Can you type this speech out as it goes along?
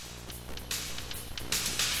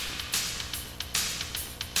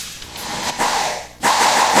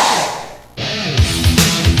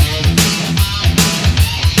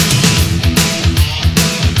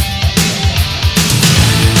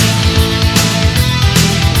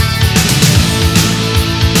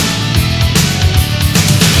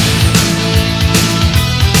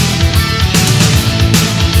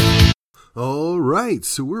right,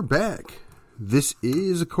 so we're back. This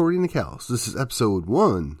is According to Cal. So this is episode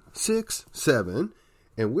 167,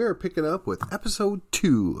 and we're picking up with episode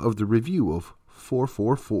 2 of the review of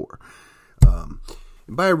 444. And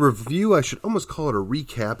by a review, I should almost call it a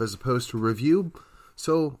recap as opposed to a review.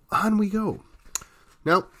 So on we go.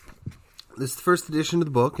 Now, this is the first edition of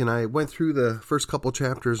the book, and I went through the first couple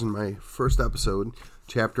chapters in my first episode.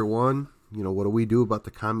 Chapter 1, what do we do about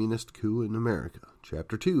the communist coup in America?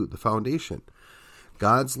 Chapter 2, the foundation.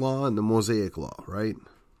 God's law and the Mosaic law, right?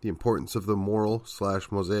 The importance of the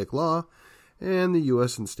moral/Mosaic law and the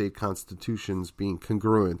U.S. and state constitutions being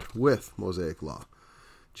congruent with Mosaic law.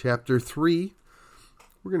 Chapter 3,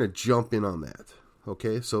 we're going to jump in on that.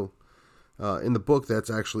 Okay, so in the book, that's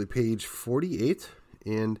actually page 48.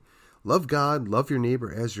 And love God, love your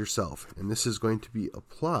neighbor as yourself. And this is going to be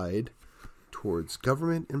applied towards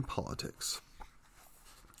government and politics.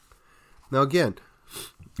 Now again,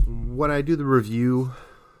 when I do the review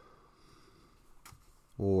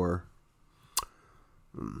or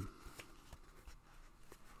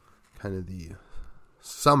kind of the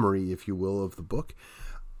summary, if you will, of the book,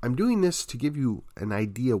 I'm doing this to give you an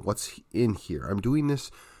idea of what's in here. I'm doing this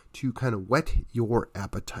to kind of whet your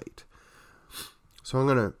appetite. So I'm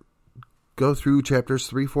going to go through chapters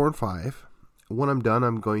 3, 4, and 5. When I'm done,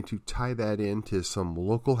 I'm going to tie that into some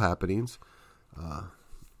local happenings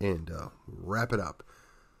and wrap it up.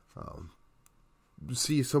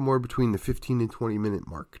 See you somewhere between the 15 and 20 minute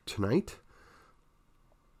mark tonight.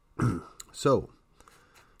 So,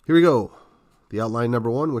 here we go. The outline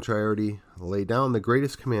number 1, which I already laid down, the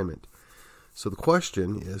greatest commandment. So the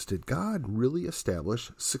question is, did God really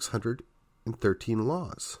establish 613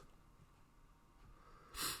 laws?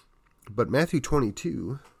 But Matthew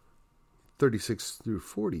 22, 36 through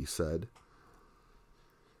 40 said,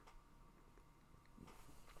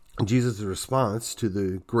 Jesus' response to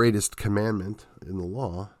the greatest commandment in the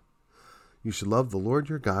law, you should love the Lord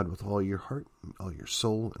your God with all your heart, all your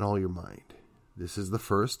soul, and all your mind. This is the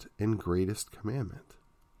first and greatest commandment.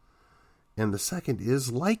 And the second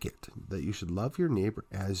is like it, that you should love your neighbor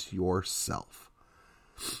as yourself.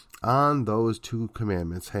 On those 2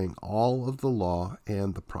 commandments hang all of the law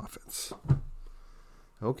and the prophets.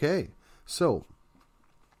 Okay, so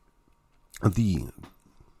the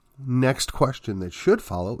next question that should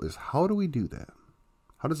follow is, how do we do that?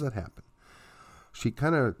 How does that happen? She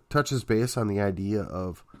kind of touches base on the idea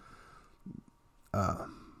of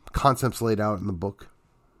concepts laid out in the book,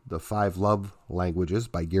 The 5 Love Languages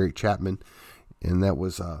by Gary Chapman, and that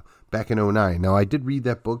was back in 2009. Now, I did read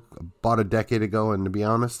that book about a decade ago, and to be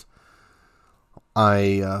honest,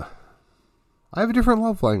 I have a different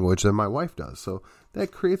love language than my wife does, so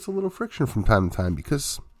that creates a little friction from time to time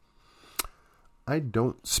because I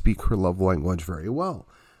don't speak her love language very well.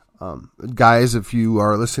 Guys, if you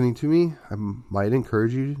are listening to me, I might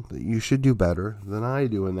encourage you that you should do better than I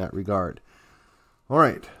do in that regard. All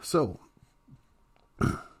right, so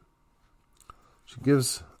she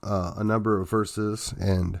gives a number of verses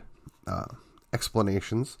and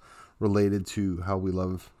explanations related to how we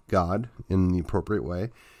love God in the appropriate way,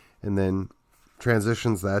 and then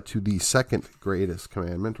transitions that to the second greatest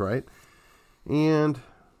commandment, right? And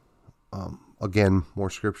again, more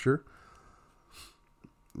scripture.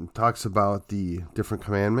 It talks about the different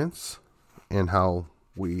commandments and how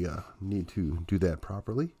we need to do that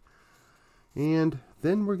properly. And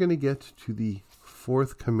then we're going to get to the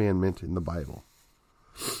 4th commandment in the Bible.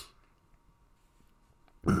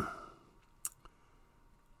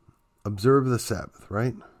 Observe the Sabbath,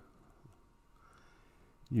 right?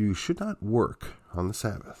 You should not work on the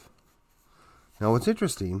Sabbath. Now, what's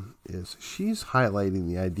interesting is she's highlighting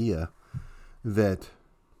the idea that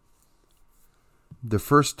the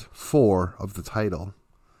first 4 of the title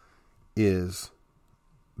is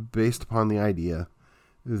based upon the idea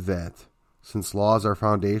that since laws are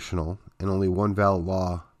foundational and only one valid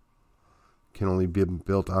law can only be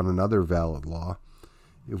built on another valid law,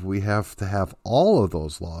 if we have to have all of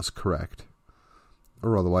those laws correct,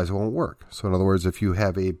 or otherwise it won't work. So in other words, if you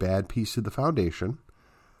have a bad piece of the foundation,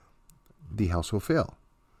 the house will fail.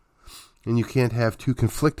 And you can't have 2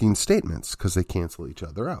 conflicting statements because they cancel each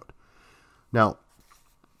other out. Now,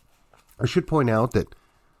 I should point out that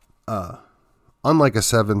unlike a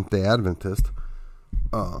Seventh-day Adventist,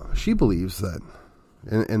 she believes that,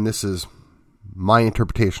 and this is my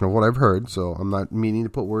interpretation of what I've heard, so I'm not meaning to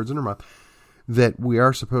put words in her mouth, that we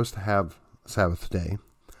are supposed to have Sabbath day.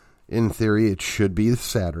 In theory, it should be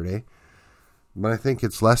Saturday, but I think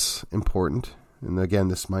it's less important, and again,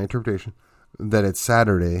 this is my interpretation, that it's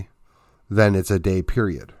Saturday than it's a day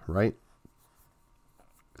period, right?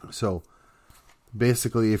 So,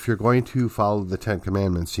 basically, if you're going to follow the 10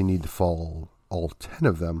 Commandments, you need to follow all 10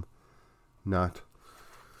 of them, not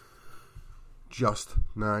just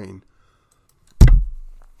 9.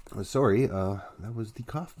 Sorry, that was the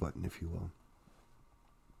cough button, if you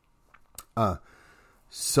will.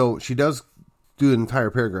 So she does do an entire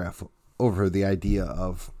paragraph over the idea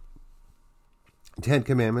of 10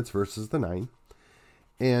 commandments versus the 9.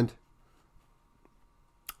 And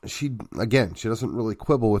she doesn't really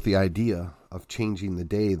quibble with the idea of changing the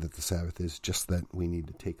day that the Sabbath is, just that we need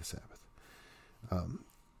to take a Sabbath.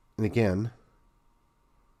 And again,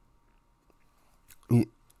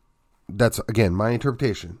 that's, again, my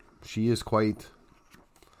interpretation. She is quite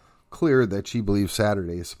clear that she believes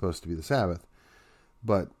Saturday is supposed to be the Sabbath.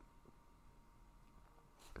 But,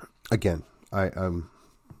 again, I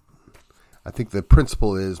think the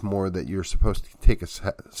principle is more that you're supposed to take a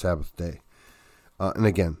Sabbath day. And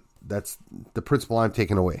again, that's the principle I'm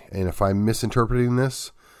taking away. And if I'm misinterpreting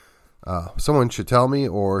this, someone should tell me,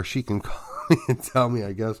 or she can call me and tell me,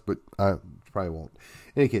 I guess, but I probably won't.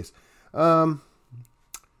 In any case, and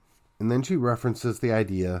then she references the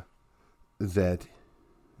idea that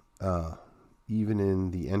even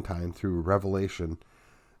in the end time through Revelation,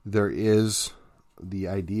 there is the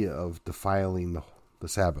idea of defiling the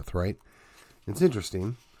Sabbath, right? It's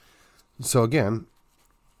interesting. So again,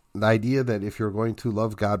 the idea that if you're going to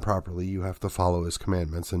love God properly, you have to follow his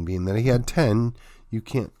commandments, and being that he had 10, you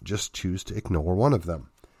can't just choose to ignore one of them.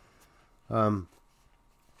 And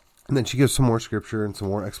then she gives some more scripture and some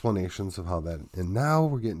more explanations of how that, and now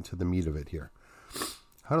we're getting to the meat of it here.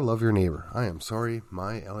 How to love your neighbor. I am sorry,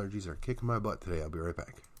 my allergies are kicking my butt today. I'll be right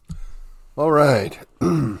back. All right.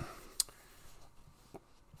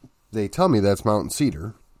 They tell me that's Mountain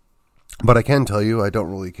Cedar, but I can tell you I don't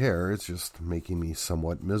really care. It's just making me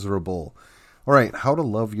somewhat miserable. All right, how to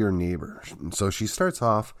love your neighbor. And so she starts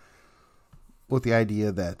off with the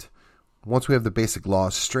idea that once we have the basic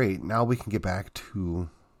laws straight, now we can get back to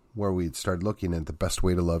where we'd start looking at the best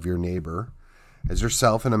way to love your neighbor as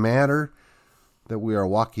yourself in a manner that we are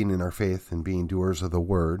walking in our faith and being doers of the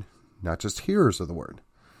word, not just hearers of the word.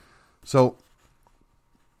 So,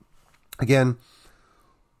 again,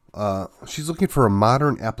 she's looking for a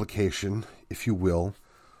modern application, if you will,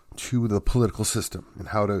 to the political system and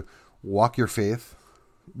how to walk your faith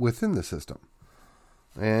within the system.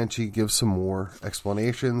 And she gives some more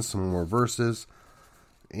explanations, some more verses,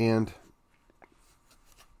 and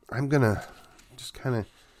I'm going to just kind of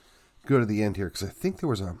go to the end here because I think there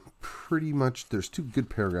was there's 2 good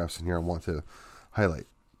paragraphs in here I want to highlight.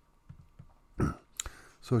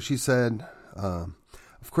 So she said,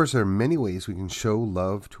 of course, there are many ways we can show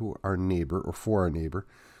love to our neighbor or for our neighbor,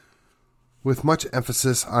 with much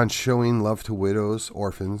emphasis on showing love to widows,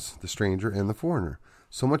 orphans, the stranger, and the foreigner.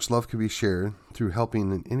 So much love can be shared through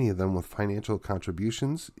helping any of them with financial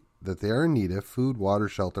contributions that they are in need of, food, water,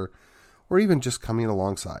 shelter, or even just coming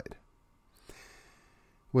alongside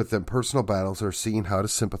with them personal battles, or seeing how to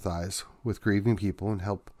sympathize with grieving people and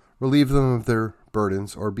help relieve them of their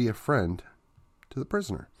burdens, or be a friend to the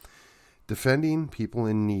prisoner. Defending people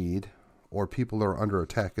in need or people that are under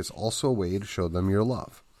attack is also a way to show them your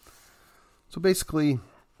love. So basically,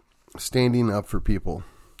 standing up for people,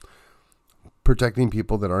 protecting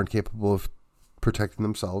people that aren't capable of protecting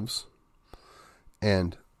themselves,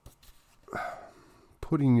 and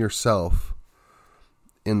putting yourself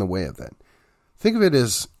in the way of that. Think of it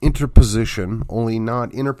as interposition, only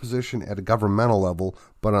not interposition at a governmental level,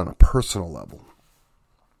 but on a personal level.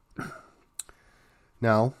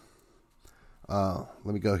 Now,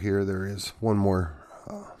 let me go here. There is one more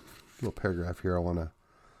little paragraph here I want to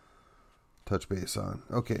touch base on.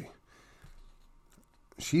 Okay.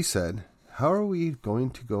 She said, how are we going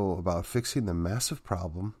to go about fixing the massive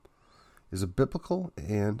problem is a biblical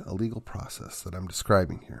and a legal process that I'm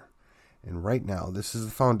describing here. And right now, this is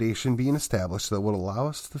the foundation being established that will allow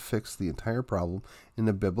us to fix the entire problem in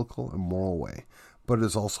a biblical and moral way. But it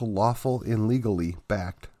is also lawful and legally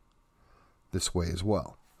backed this way as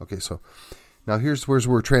well. Okay, so now here's where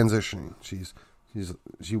we're transitioning.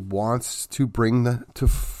 She wants to bring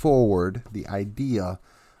forward the idea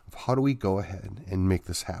of how do we go ahead and make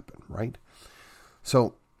this happen, right?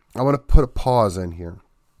 So I want to put a pause in here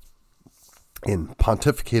and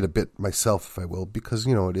pontificate a bit myself, if I will, because,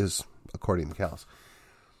 it is according to Cal's.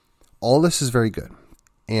 All this is very good.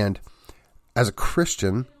 And as a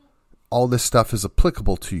Christian, all this stuff is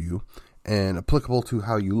applicable to you and applicable to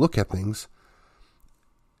how you look at things.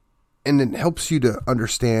 And it helps you to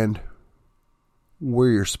understand where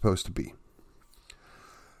you're supposed to be.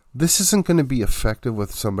 This isn't going to be effective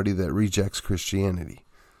with somebody that rejects Christianity.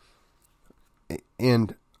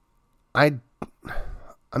 And I'm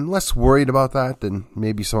less worried about that than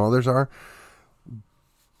maybe some others are.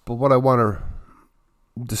 But what I want to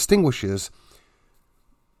distinguishes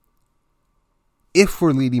if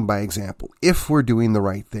we're leading by example, if we're doing the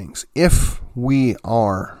right things, if we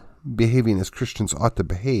are behaving as Christians ought to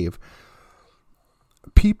behave,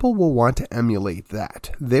 people will want to emulate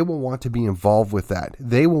that. They will want to be involved with that.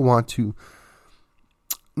 They will want to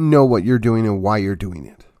know what you're doing and why you're doing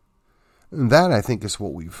it. And that, I think, is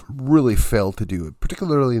what we've really failed to do,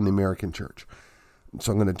 particularly in the American church.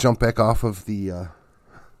 So I'm going to jump back off of the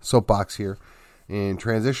soapbox here and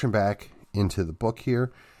transition back into the book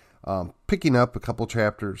here, picking up a couple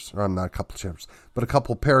chapters, or not a couple chapters, but a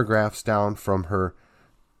couple paragraphs down from her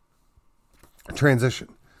transition.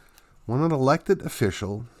 When an elected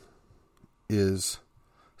official is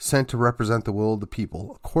sent to represent the will of the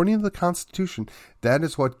people, according to the Constitution, that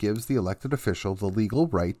is what gives the elected official the legal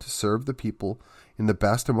right to serve the people in the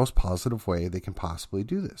best and most positive way they can possibly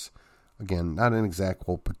do this. Again, not an exact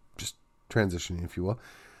quote, but just transitioning, if you will.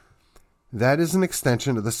 That is an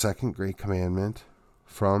extension of the second great commandment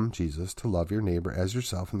from Jesus to love your neighbor as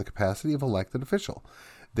yourself in the capacity of elected official.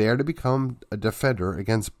 They are to become a defender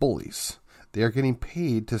against bullies. They are getting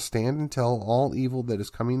paid to stand and tell all evil that is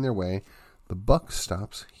coming their way. The buck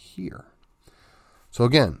stops here. So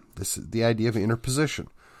again, this is the idea of interposition.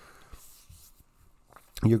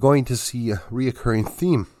 You're going to see a reoccurring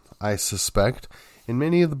theme, I suspect, in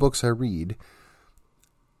many of the books I read.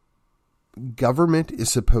 Government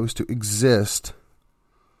is supposed to exist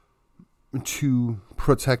to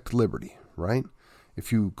protect liberty, right?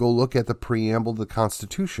 If you go look at the preamble to the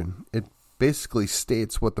Constitution, it basically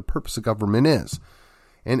states what the purpose of government is.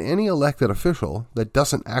 And any elected official that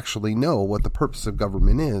doesn't actually know what the purpose of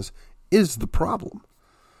government is the problem.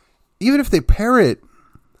 Even if they parrot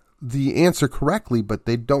the answer correctly, but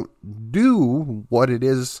they don't do what it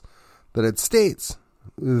is that it states,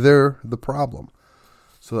 they're the problem.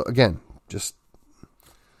 So again, just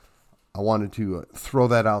I wanted to throw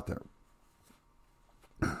that out there.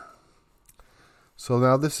 So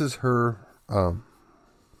now this is her,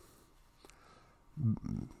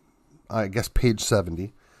 I guess, page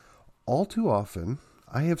 70. All too often,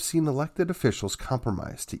 I have seen elected officials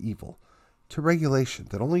compromise to evil, to regulation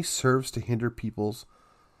that only serves to hinder people's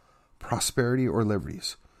prosperity or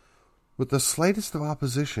liberties. With the slightest of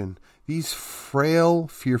opposition, these frail,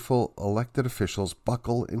 fearful elected officials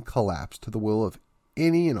buckle and collapse to the will of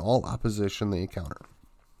any and all opposition they encounter.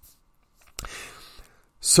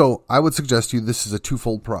 So I would suggest to you this is a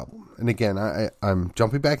twofold problem. And again, I'm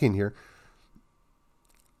jumping back in here.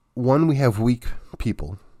 One, we have weak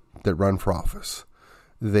people that run for office.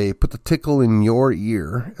 They put the tickle in your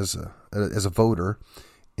ear as a voter,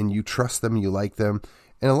 and you trust them, you like them.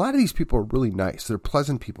 And a lot of these people are really nice. They're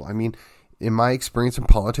pleasant people. I mean, in my experience in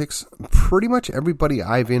politics, pretty much everybody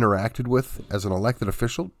I've interacted with as an elected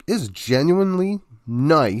official is genuinely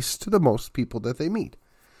nice to the most people that they meet.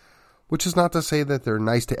 Which is not to say that they're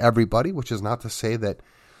nice to everybody, which is not to say that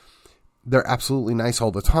they're absolutely nice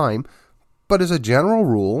all the time. But as a general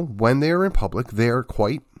rule, when they are in public, they are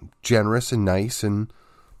quite generous and nice and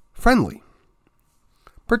friendly.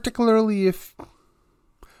 Particularly if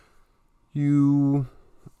you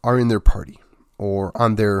are in their party or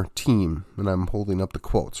on their team, and I'm holding up the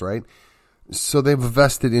quotes, right? So they have a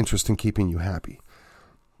vested interest in keeping you happy.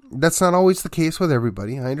 That's not always the case with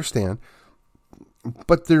everybody, I understand.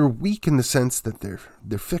 But they're weak in the sense that they're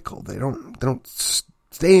fickle. They don't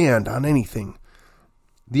stand on anything.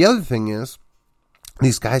 The other thing is,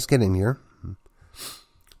 these guys get in here,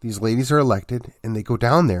 these ladies are elected, and they go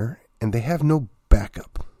down there, and they have no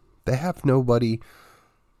backup. They have nobody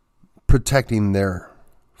protecting their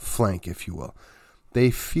flank, if you will.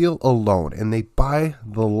 They feel alone, and they buy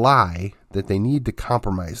the lie that they need to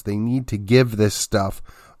compromise. They need to give this stuff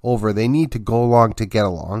over. They need to go along to get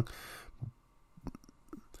along.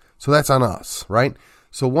 So that's on us, right?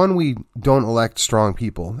 So one, we don't elect strong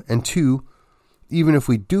people. And two, even if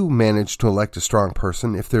we do manage to elect a strong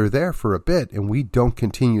person, if they're there for a bit and we don't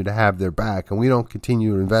continue to have their back and we don't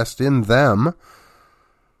continue to invest in them,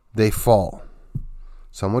 they fall.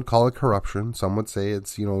 Some would call it corruption. Some would say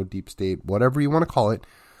it's, deep state, whatever you want to call it.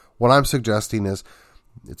 What I'm suggesting is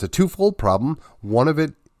it's a twofold problem. One of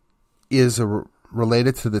it is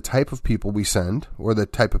related to the type of people we send, or the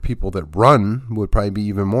type of people that run would probably be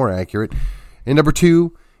even more accurate. And number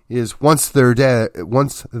two is once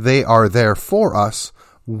they are there for us,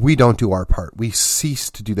 we don't do our part. We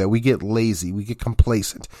cease to do that. We get lazy. We get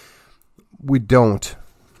complacent. We don't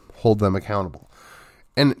hold them accountable.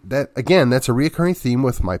 And that, again, that's a recurring theme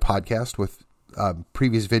with my podcast, with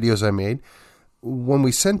previous videos I made. When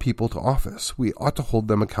we send people to office, we ought to hold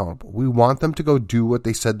them accountable. We want them to go do what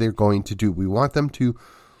they said they're going to do. We want them to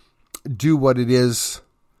do what it is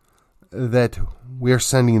that we're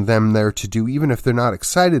sending them there to do, even if they're not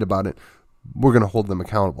excited about it, we're going to hold them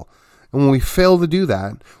accountable. And when we fail to do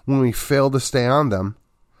that, when we fail to stay on them,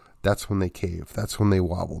 that's when they cave. That's when they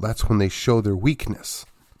wobble. That's when they show their weakness.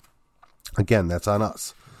 Again, that's on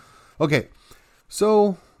us. Okay,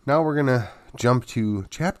 so now we're going to jump to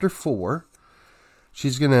chapter 4.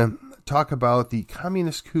 She's going to talk about the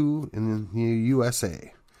communist coup in the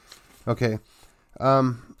USA. Okay,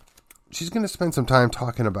 she's going to spend some time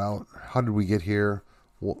talking about how did we get here,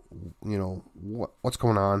 what's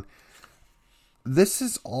going on. This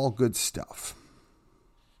is all good stuff.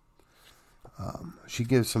 She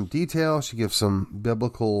gives some detail. She gives some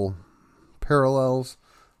biblical parallels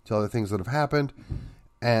to other things that have happened.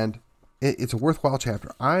 And it's a worthwhile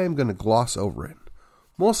chapter. I am going to gloss over it.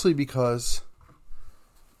 Mostly because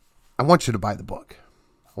I want you to buy the book.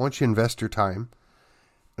 I want you to invest your time.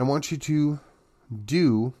 And I want you to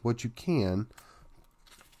do what you can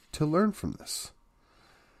to learn from this.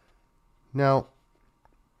 Now,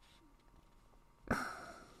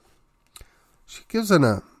 she gives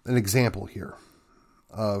an example here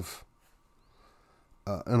of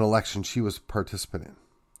an election she was a participant in.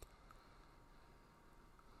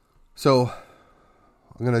 So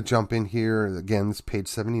I'm going to jump in here. Again, this is page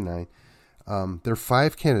 79. There are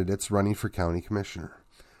 5 candidates running for county commissioner.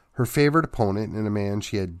 Her favorite opponent, and a man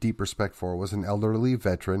she had deep respect for, was an elderly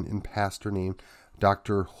veteran and pastor named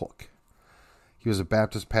Dr. Hook. He was a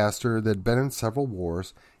Baptist pastor that had been in several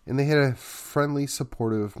wars, and they had a friendly,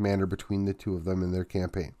 supportive manner between the two of them in their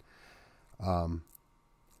campaign.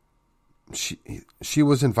 She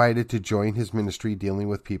was invited to join his ministry dealing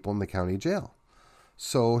with people in the county jail.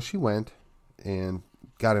 So she went and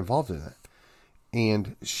got involved in it.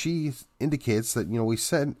 And she indicates that, we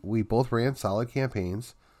said we both ran solid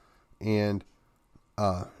campaigns, and,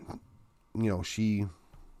 she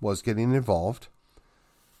was getting involved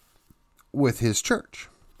with his church.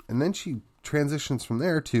 And then she transitions from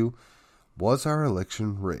there to, was our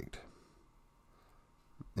election rigged?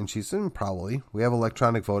 And she said, probably. We have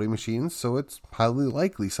electronic voting machines, so it's highly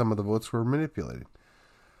likely some of the votes were manipulated.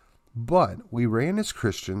 But we ran as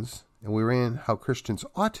Christians, and we ran how Christians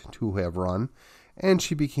ought to have run, and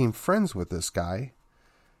she became friends with this guy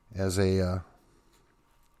as a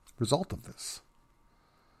result of this.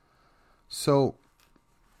 So,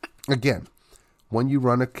 again, when you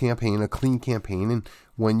run a campaign, a clean campaign, and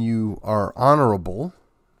when you are honorable,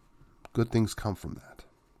 good things come from that.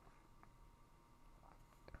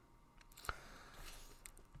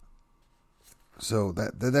 So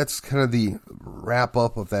that's kind of the wrap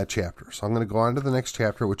up of that chapter. So I'm going to go on to the next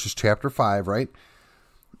chapter, which is chapter 5, right?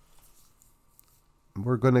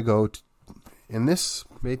 We're going to go, and this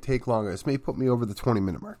may take longer. This may put me over the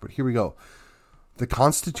 20-minute mark, but here we go. The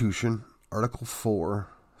Constitution, Article 4,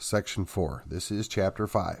 Section 4. This is chapter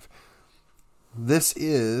 5. This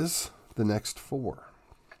is the next 4.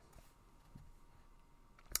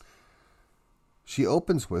 She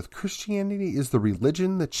opens with, Christianity is the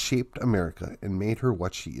religion that shaped America and made her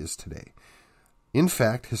what she is today. In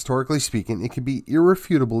fact, historically speaking, it can be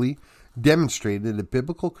irrefutably demonstrated that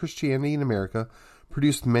biblical Christianity in America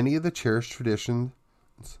produced many of the cherished traditions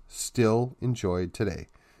still enjoyed today,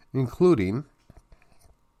 including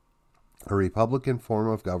a republican form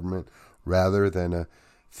of government rather than a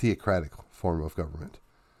theocratic form of government.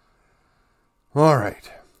 All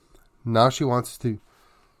right. Now she wants to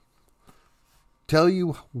tell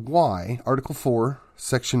you why Article 4,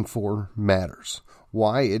 Section 4 matters.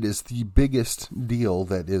 Why it is the biggest deal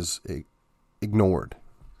that is ignored.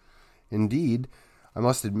 Indeed, I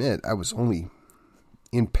must admit, I was only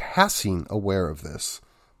in passing aware of this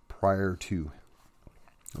prior to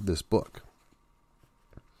this book.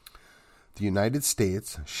 The United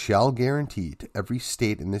States shall guarantee to every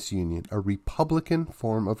state in this union a republican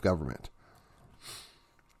form of government,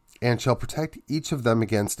 and shall protect each of them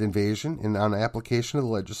against invasion and on application of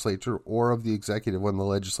the legislature or of the executive when the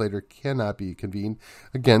legislature cannot be convened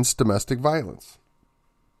against domestic violence.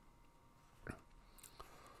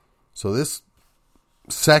 So this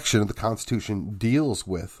section of the Constitution deals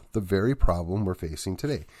with the very problem we're facing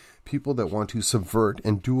today. People that want to subvert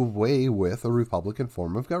and do away with a republican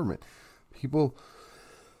form of government. People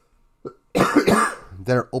that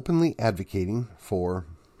are openly advocating for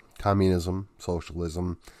communism,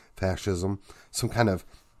 socialism, fascism, some kind of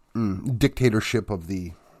dictatorship of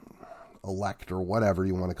the elect or whatever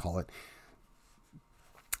you want to call it.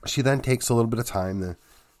 She then takes a little bit of time to,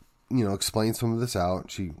 explain some of this out.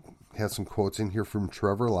 She has some quotes in here from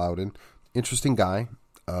Trevor Loudon. Interesting guy.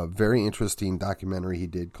 A very interesting documentary he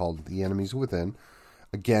did called The Enemies Within.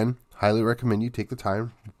 Again, highly recommend you take the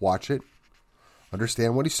time, watch it,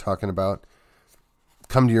 understand what he's talking about,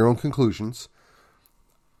 come to your own conclusions.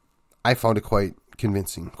 I found it quite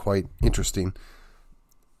convincing, quite interesting.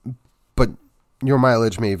 But your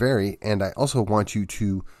mileage may vary, and I also want you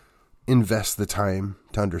to invest the time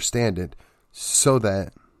to understand it so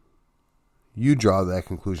that you draw that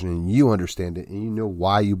conclusion and you understand it and you know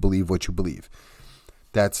why you believe what you believe.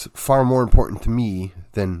 That's far more important to me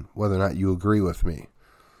than whether or not you agree with me,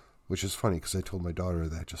 which is funny because I told my daughter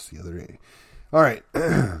that just the other day. All right.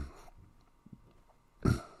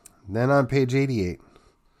 Then on page 88,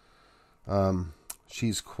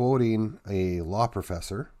 she's quoting a law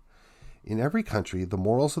professor. In every country, the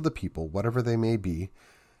morals of the people, whatever they may be,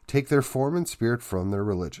 take their form and spirit from their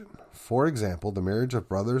religion. For example, the marriage of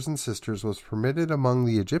brothers and sisters was permitted among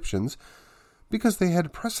the Egyptians because they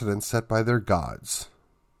had precedents set by their gods,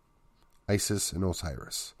 Isis and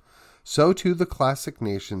Osiris. So too the classic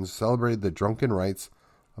nations celebrated the drunken rites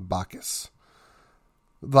of Bacchus.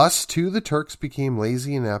 Thus too the Turks became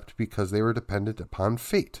lazy and inept because they were dependent upon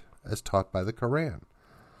fate, as taught by the Quran.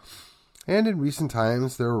 And in recent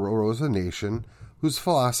times there arose a nation whose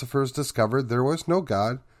philosophers discovered there was no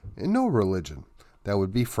God and no religion. That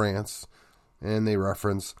would be France, and they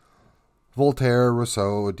reference Voltaire,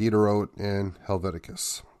 Rousseau, Diderot, and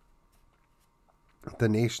Helveticus. The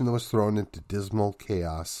nation that was thrown into dismal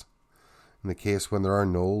chaos in the case when there are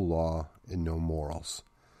no law and no morals.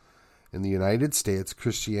 In the United States,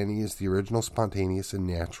 Christianity is the original spontaneous and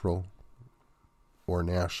natural, or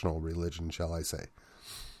national religion, shall I say.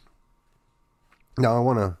 Now I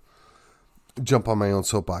want to jump on my own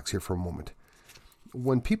soapbox here for a moment.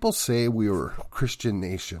 When people say we were a Christian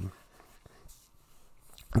nation,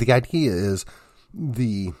 the idea is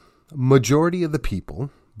the majority of the people,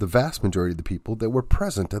 the vast majority of the people that were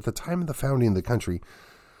present at the time of the founding of the country,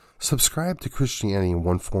 subscribed to Christianity in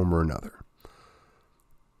one form or another.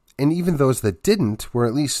 And even those that didn't were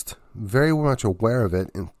at least very much aware of it,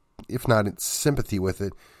 and if not in sympathy with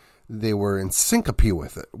it, they were in syncope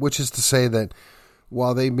with it, which is to say that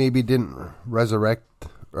while they maybe didn't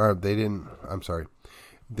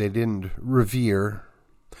they didn't revere,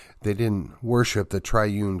 they didn't worship the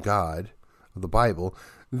triune God of the Bible,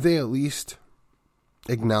 they at least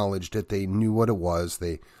acknowledged it. They knew what it was.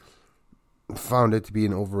 They found it to be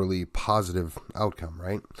an overly positive outcome,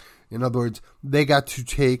 right? In other words, they got to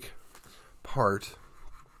take part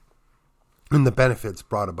in the benefits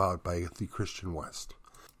brought about by the Christian West.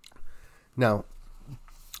 Now,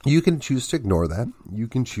 you can choose to ignore that. You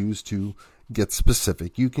can choose to get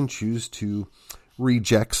specific. You can choose to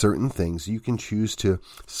reject certain things. You can choose to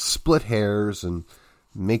split hairs and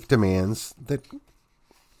make demands that,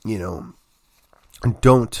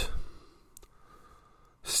 don't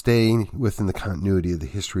stay within the continuity of the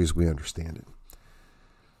history as we understand it.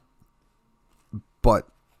 But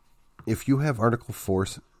if you have Article 4,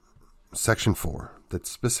 Section 4, that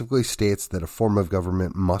specifically states that a form of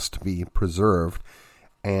government must be preserved,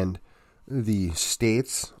 and the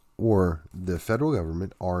states or the federal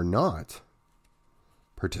government are not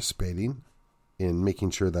participating in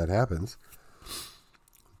making sure that happens,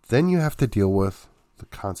 then you have to deal with the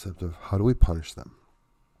concept of how do we punish them.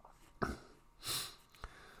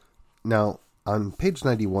 Now, on page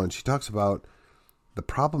 91, she talks about the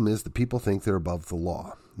problem is that people think they're above the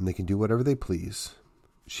law and they can do whatever they please.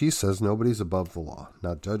 She says nobody's above the law.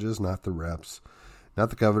 Not judges, not the reps, not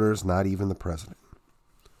the governors, not even the president.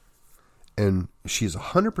 And she's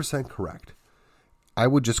 100% correct. I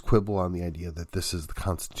would just quibble on the idea that this is the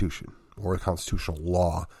Constitution or a constitutional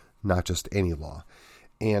law, not just any law.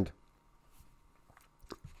 And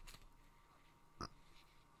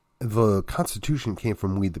the Constitution came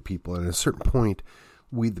from we the people, and at a certain point,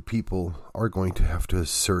 we the people are going to have to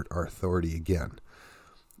assert our authority again.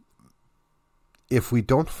 If we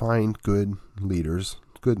don't find good leaders,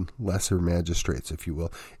 good lesser magistrates, if you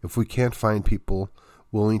will, if we can't find people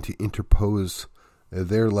willing to interpose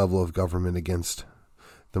their level of government against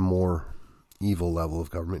the more evil level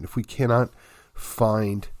of government, if we cannot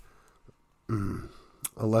find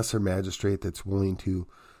a lesser magistrate that's willing to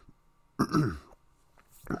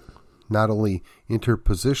not only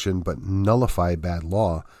interposition but nullify bad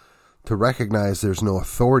law, to recognize there's no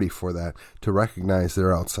authority for that, to recognize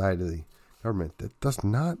they're outside of the government, that does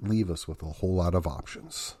not leave us with a whole lot of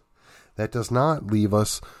options. That does not leave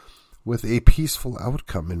us with a peaceful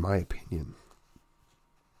outcome, in my opinion.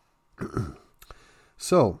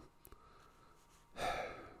 So, I'm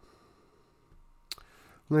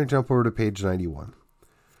going to jump over to page 91.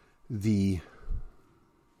 The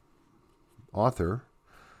author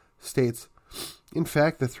states, in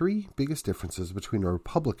fact, the three biggest differences between a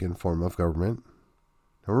Republican form of government,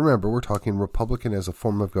 now remember, we're talking Republican as a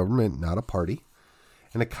form of government, not a party,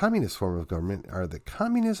 And a communist form of government are that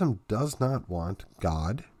communism does not want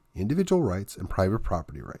God, individual rights, and private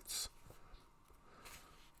property rights.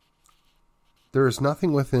 There is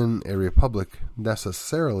nothing within a republic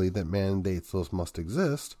necessarily that mandates those must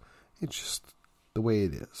exist. It's just the way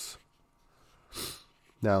it is.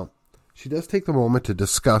 Now, she does take the moment to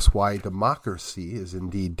discuss why democracy is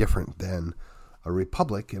indeed different than a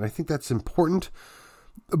republic, and I think that's important,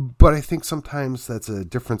 but I think sometimes that's a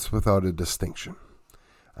difference without a distinction.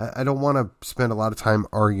 I don't want to spend a lot of time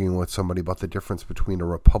arguing with somebody about the difference between a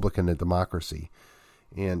republic and a democracy.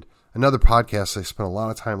 And another podcast I spent a lot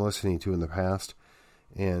of time listening to in the past,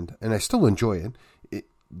 and I still enjoy it.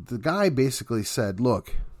 The guy basically said,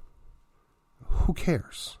 look, who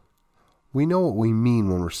cares? We know what we mean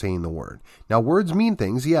when we're saying the word. Now, words mean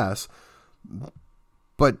things, yes,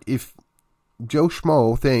 but if Joe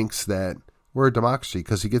Schmo thinks that we're a democracy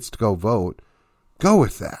because he gets to go vote, go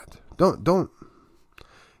with that. Don't.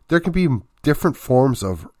 There can be different forms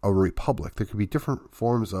of a republic. There can be different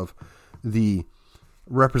forms of the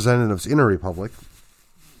representatives in a republic.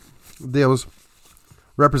 Those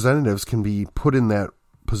representatives can be put in that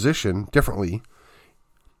position differently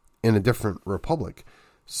in a different republic.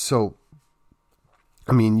 So,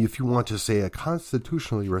 I mean, if you want to say a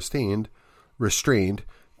constitutionally restrained,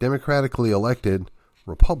 democratically elected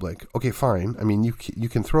republic, okay, fine. I mean, you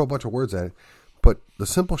can throw a bunch of words at it, but the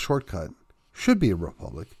simple shortcut should be a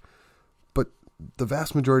republic. But the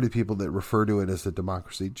vast majority of people that refer to it as a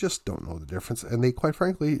democracy just don't know the difference, and they, quite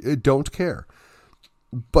frankly, don't care.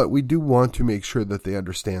 But we do want to make sure that they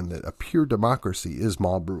understand that a pure democracy is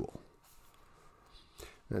mob rule.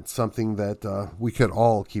 It's something that we could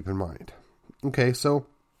all keep in mind. Okay, so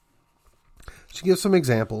she gives some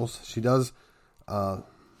examples. She does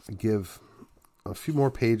give a few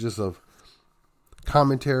more pages of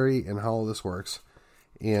commentary and how all this works.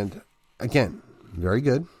 And again, very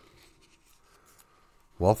good.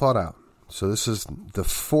 Well thought out. So this is the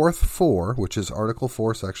fourth 4, which is Article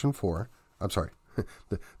 4, Section 4. I'm sorry,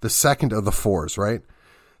 the second of the 4s, right?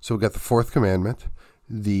 So we got the 4th commandment,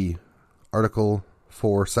 the Article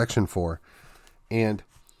 4, Section 4. And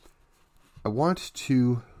I want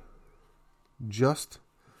to just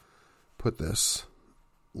put this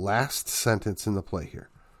last sentence in the play here.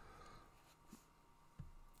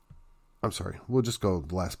 I'm sorry, we'll just go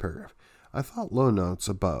the last paragraph. I thought low notes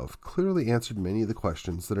above clearly answered many of the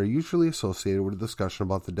questions that are usually associated with a discussion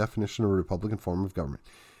about the definition of a Republican form of government.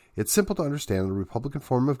 It's simple to understand that the Republican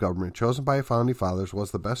form of government chosen by founding fathers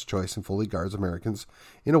was the best choice and fully guards Americans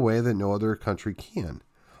in a way that no other country can.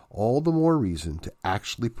 All the more reason to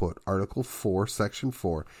actually put Article 4, Section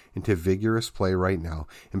 4 into vigorous play right now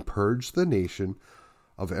and purge the nation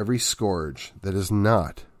of every scourge that is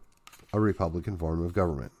not a Republican form of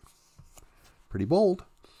government. Pretty bold.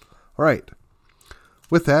 All right.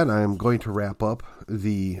 With that, I am going to wrap up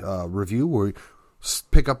the review. We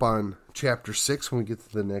pick up on Chapter 6 when we get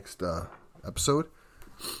to the next episode.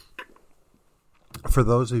 For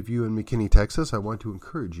those of you in McKinney, Texas, I want to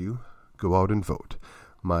encourage you, go out and vote.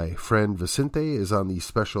 My friend Vicente is on the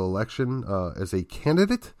special election as a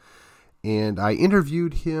candidate, and I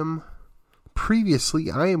interviewed him previously.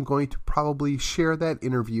 I am going to probably share that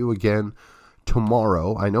interview again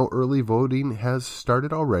tomorrow. I know early voting has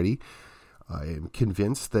started already. I am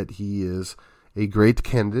convinced that he is a great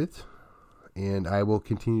candidate, and I will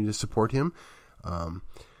continue to support him.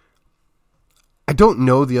 I don't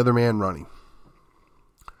know the other man running.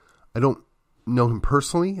 I don't know him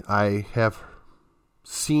personally. I have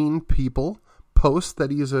seen people post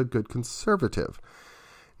that he is a good conservative.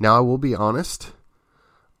 Now, I will be honest.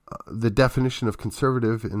 The definition of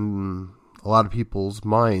conservative in a lot of people's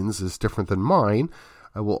minds is different than mine.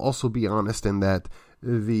 I will also be honest in that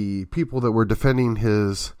the people that were defending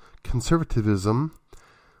his conservatism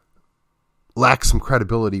lack some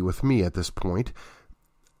credibility with me at this point.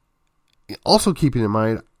 Also keeping in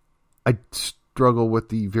mind, I struggle with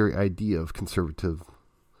the very idea of conservative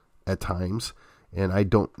at times, and I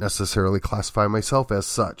don't necessarily classify myself as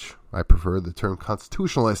such. I prefer the term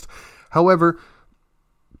constitutionalist. However,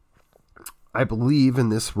 I believe in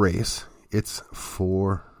this race, it's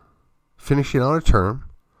for finishing out a term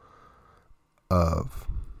of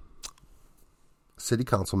a city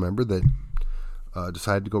council member that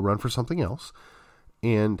decided to go run for something else.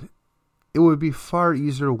 And it would be far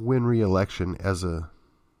easier to win re-election as an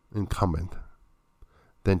incumbent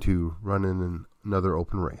than to run in another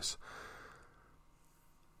open race.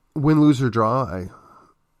 Win, lose, or draw, I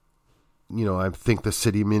think the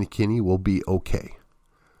city of McKinney will be okay.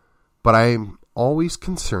 But I'm always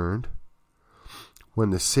concerned when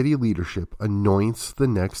the city leadership anoints the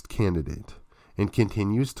next candidate and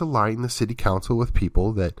continues to line the city council with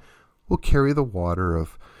people that will carry the water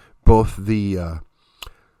of both the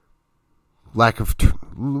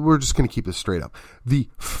we're just going to keep this straight up. The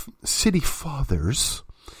city fathers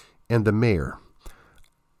and the mayor.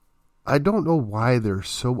 I don't know why they're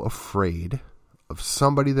so afraid of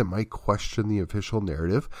somebody that might question the official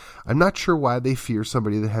narrative. I'm not sure why they fear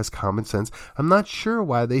somebody that has common sense. I'm not sure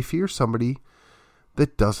why they fear somebody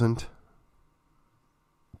that doesn't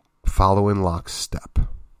follow in lockstep.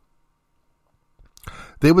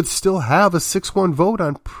 They would still have a 6-1 vote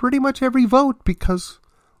on pretty much every vote because,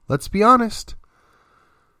 let's be honest,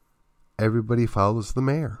 everybody follows the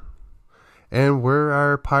mayor. And where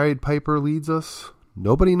our Pied Piper leads us,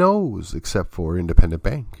 nobody knows except for Independent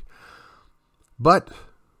Bank. But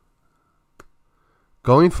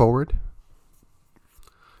going forward,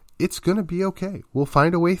 it's going to be okay. We'll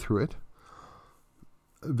find a way through it.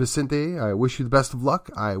 Vicente, I wish you the best of luck.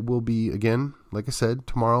 I will be, again, like I said,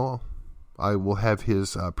 tomorrow I will have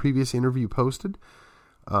his previous interview posted.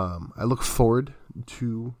 I look forward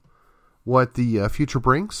to what the future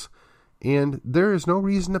brings. And there is no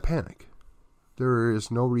reason to panic. There is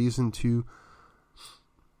no reason to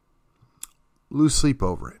lose sleep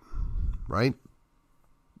over it, right?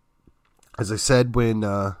 As I said, when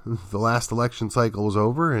the last election cycle was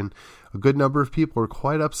over and a good number of people were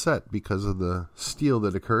quite upset because of the steal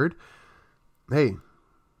that occurred, hey,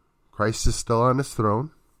 Christ is still on his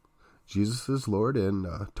throne. Jesus is Lord, and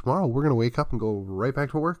tomorrow we're going to wake up and go right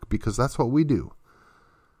back to work because that's what we do.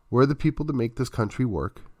 We're the people that make this country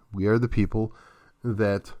work. We are the people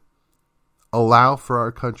that allow for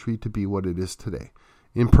our country to be what it is today.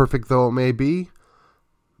 Imperfect though it may be,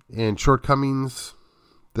 and shortcomings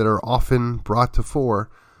that are often brought to fore,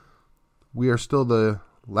 we are still the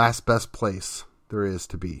last best place there is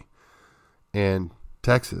to be. And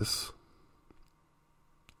Texas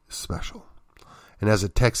is special. And as a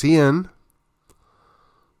Texian,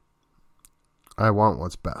 I want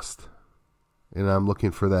what's best. And I'm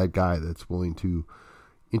looking for that guy that's willing to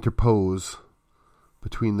interpose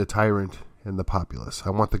between the tyrant and the populace.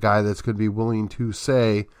 I want the guy that's going to be willing to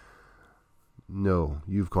say, no,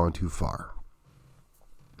 you've gone too far.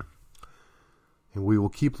 And we will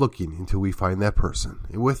keep looking until we find that person.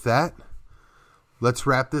 And with that, let's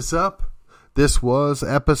wrap this up. This was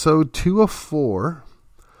episode 2 of 4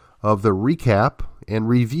 of the recap and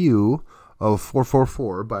review of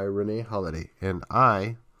 444 by Renee Holiday. And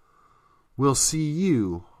I will see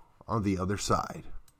you on the other side.